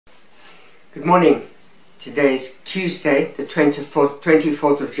Good morning. Today is Tuesday, the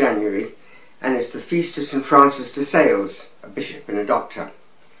 24th of January, and it's the feast of St. Francis de Sales, a bishop and a doctor.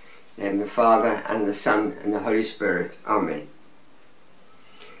 In the name of the Father, and the Son, and the Holy Spirit. Amen.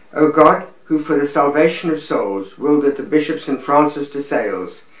 O God, who for the salvation of souls willed that the Bishop St. Francis de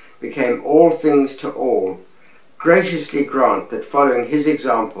Sales became all things to all, graciously grant that following his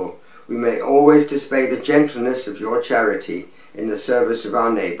example we may always display the gentleness of your charity in the service of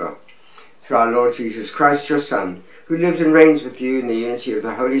our neighbour. Through our Lord Jesus Christ, your Son, who lives and reigns with you in the unity of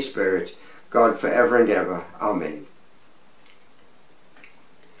the Holy Spirit, God for ever and ever. Amen.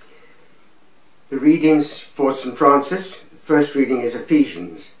 The readings for St. Francis. First reading is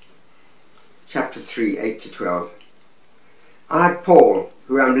Ephesians, chapter 3, 8-12. I, Paul,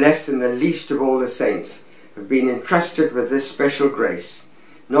 who am less than the least of all the saints, have been entrusted with this special grace,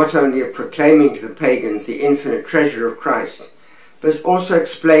 not only of proclaiming to the pagans the infinite treasure of Christ, but also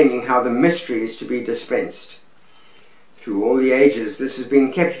explaining how the mystery is to be dispensed. Through all the ages this has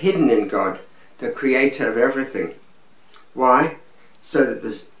been kept hidden in God, the Creator of everything. Why? So that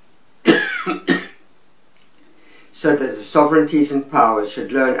the sovereignties and powers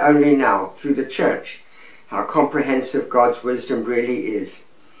should learn only now, through the Church, how comprehensive God's wisdom really is,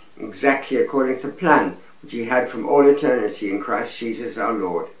 exactly according to the plan which he had from all eternity in Christ Jesus our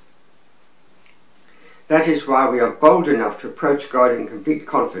Lord. That is why we are bold enough to approach God in complete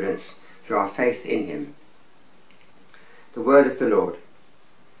confidence through our faith in him. The word of the Lord.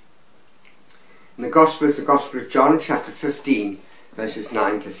 In the Gospel is the Gospel of John, chapter 15, verses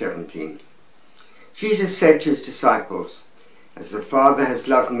 9-17. Jesus said to his disciples, "As the Father has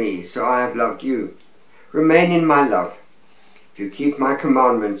loved me, so I have loved you. Remain in my love. If you keep my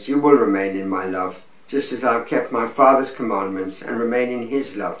commandments, you will remain in my love, just as I have kept my Father's commandments and remain in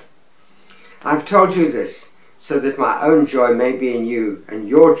his love. I have told you this, so that my own joy may be in you, and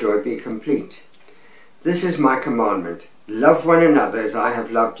your joy be complete. This is my commandment, love one another as I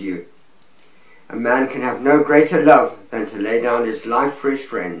have loved you. A man can have no greater love than to lay down his life for his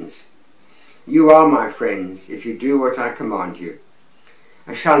friends. You are my friends, if you do what I command you.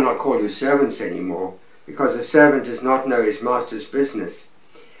 I shall not call you servants any more, because a servant does not know his master's business.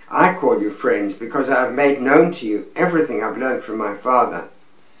 I call you friends, because I have made known to you everything I have learned from my Father.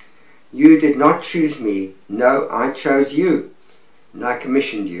 You did not choose me, no, I chose you, and I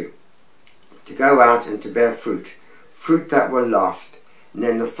commissioned you to go out and to bear fruit, fruit that will last, and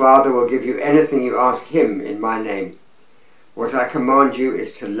then the Father will give you anything you ask him in my name. What I command you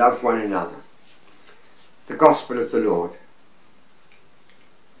is to love one another." The Gospel of the Lord.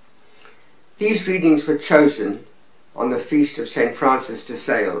 These readings were chosen on the feast of St. Francis de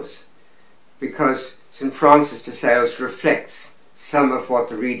Sales, because St. Francis de Sales reflects some of what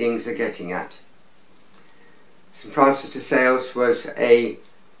the readings are getting at. St. Francis de Sales was a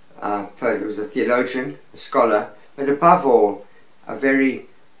theologian, a scholar, but above all, a very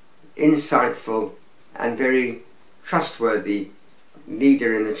insightful and very trustworthy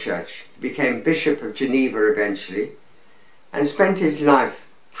leader in the Church. He became Bishop of Geneva eventually, and spent his life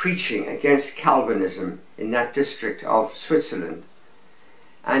preaching against Calvinism in that district of Switzerland.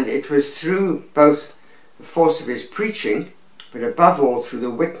 And it was through both the force of his preaching, but above all through the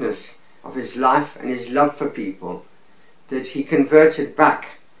witness of his life and his love for people, that he converted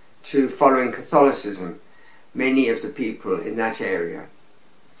back to following Catholicism many of the people in that area.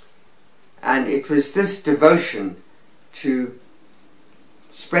 And it was this devotion to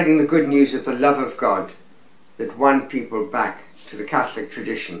spreading the good news of the love of God that won people back to the Catholic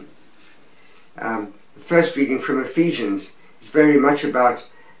tradition. The first reading from Ephesians is very much about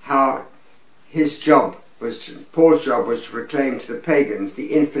how Paul's job was to proclaim to the pagans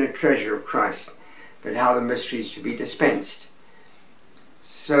the infinite treasure of Christ, but how the mystery is to be dispensed.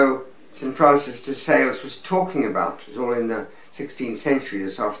 So St. Francis de Sales was talking about, it was all in the 16th century,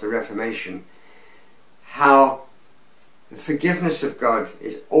 this after the Reformation, how the forgiveness of God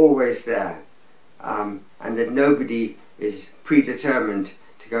is always there, and that nobody is predetermined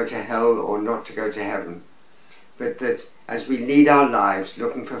to go to hell or not to go to heaven, but that as we lead our lives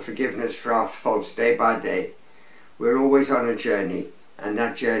looking for forgiveness for our faults day by day, we're always on a journey, and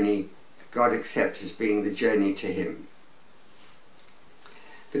that journey God accepts as being the journey to him.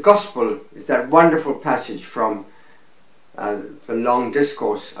 The Gospel is that wonderful passage from the long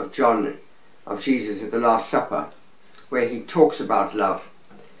discourse of Jesus at the Last Supper, where he talks about love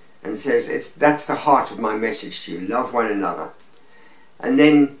and says, that's the heart of my message to you, love one another. And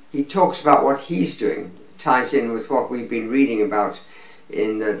then he talks about what he's doing, ties in with what we've been reading about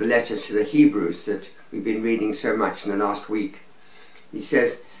in the letter to the Hebrews that we've been reading so much in the last week. He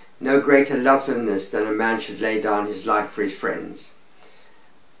says, "No greater love than this, than a man should lay down his life for his friends."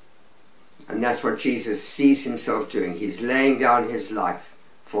 And that's what Jesus sees himself doing. He's laying down his life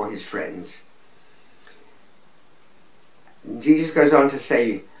for his friends. And Jesus goes on to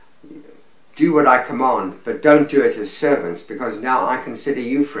say, do what I command, but don't do it as servants, because now I consider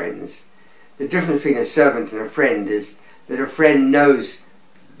you friends. The difference between a servant and a friend is that a friend knows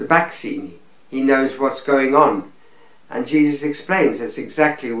the back scene. He knows what's going on. And Jesus explains that's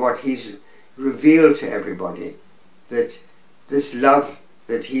exactly what he's revealed to everybody, that this love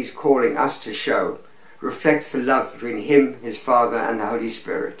that he's calling us to show reflects the love between him, his Father, and the Holy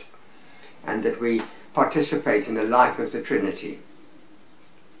Spirit, and that we participate in the life of the Trinity.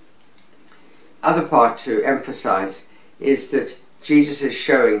 Other part to emphasize is that Jesus is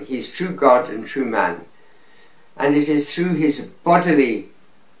showing he's true God and true man, and it is through his bodily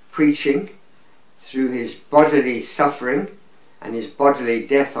preaching, through his bodily suffering and his bodily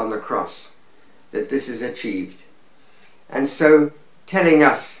death on the cross that this is achieved. And so telling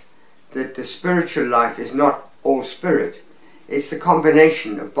us that the spiritual life is not all spirit, it's the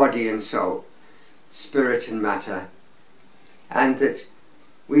combination of body and soul, spirit and matter, and that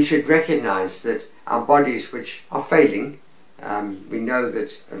we should recognize that our bodies, which are failing, we know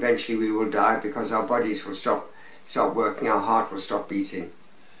that eventually we will die because our bodies will stop working, our heart will stop beating.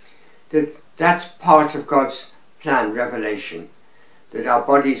 That's part of God's plan, revelation, that our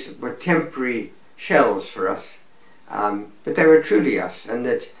bodies were temporary shells for us, but they were truly us, and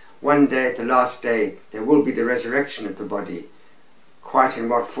that one day, at the last day, there will be the resurrection of the body. Quite in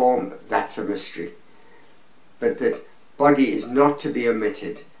what form, that's a mystery. But that body is not to be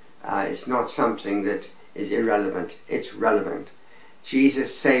omitted. It's not something that is irrelevant. It's relevant.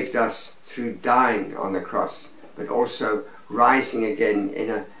 Jesus saved us through dying on the cross, but also rising again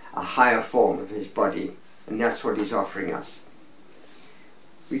in a higher form of his body. And that's what he's offering us.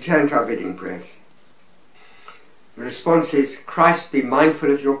 We turn to our bidding prayers. The response is, Christ, be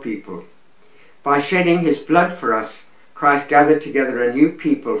mindful of your people. By shedding his blood for us, Christ gathered together a new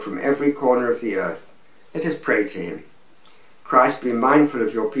people from every corner of the earth. Let us pray to him. Christ, be mindful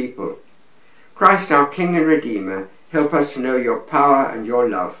of your people. Christ, our King and Redeemer, help us to know your power and your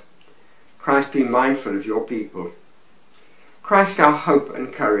love. Christ, be mindful of your people. Christ, our hope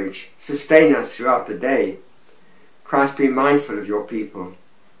and courage, sustain us throughout the day. Christ, be mindful of your people.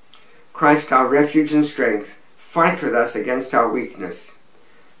 Christ, our refuge and strength, fight with us against our weakness.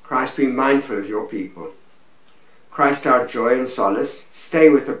 Christ, be mindful of your people. Christ, our joy and solace, stay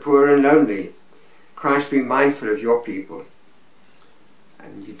with the poor and lonely. Christ, be mindful of your people.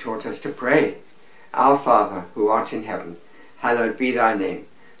 And you taught us to pray. Our Father, who art in heaven, hallowed be thy name.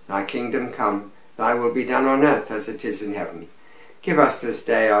 Thy kingdom come, thy will be done on earth as it is in heaven. Give us this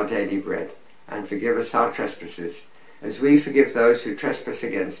day our daily bread, and forgive us our trespasses, as we forgive those who trespass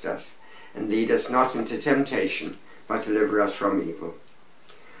against us. And lead us not into temptation, but deliver us from evil.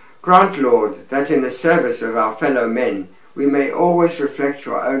 Grant, Lord, that in the service of our fellow men we may always reflect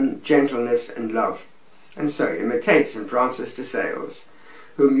your own gentleness and love, and so imitate St. Francis de Sales,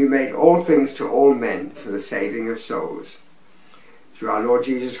 whom you made all things to all men for the saving of souls. Through our Lord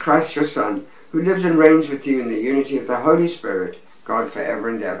Jesus Christ, your Son, who lives and reigns with you in the unity of the Holy Spirit, God for ever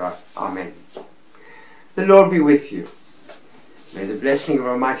and ever. Amen. The Lord be with you. May the blessing of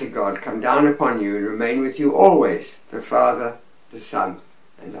Almighty God come down upon you and remain with you always, the Father, the Son,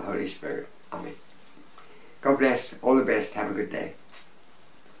 and the Holy Spirit. Amen. God bless. All the best. Have a good day.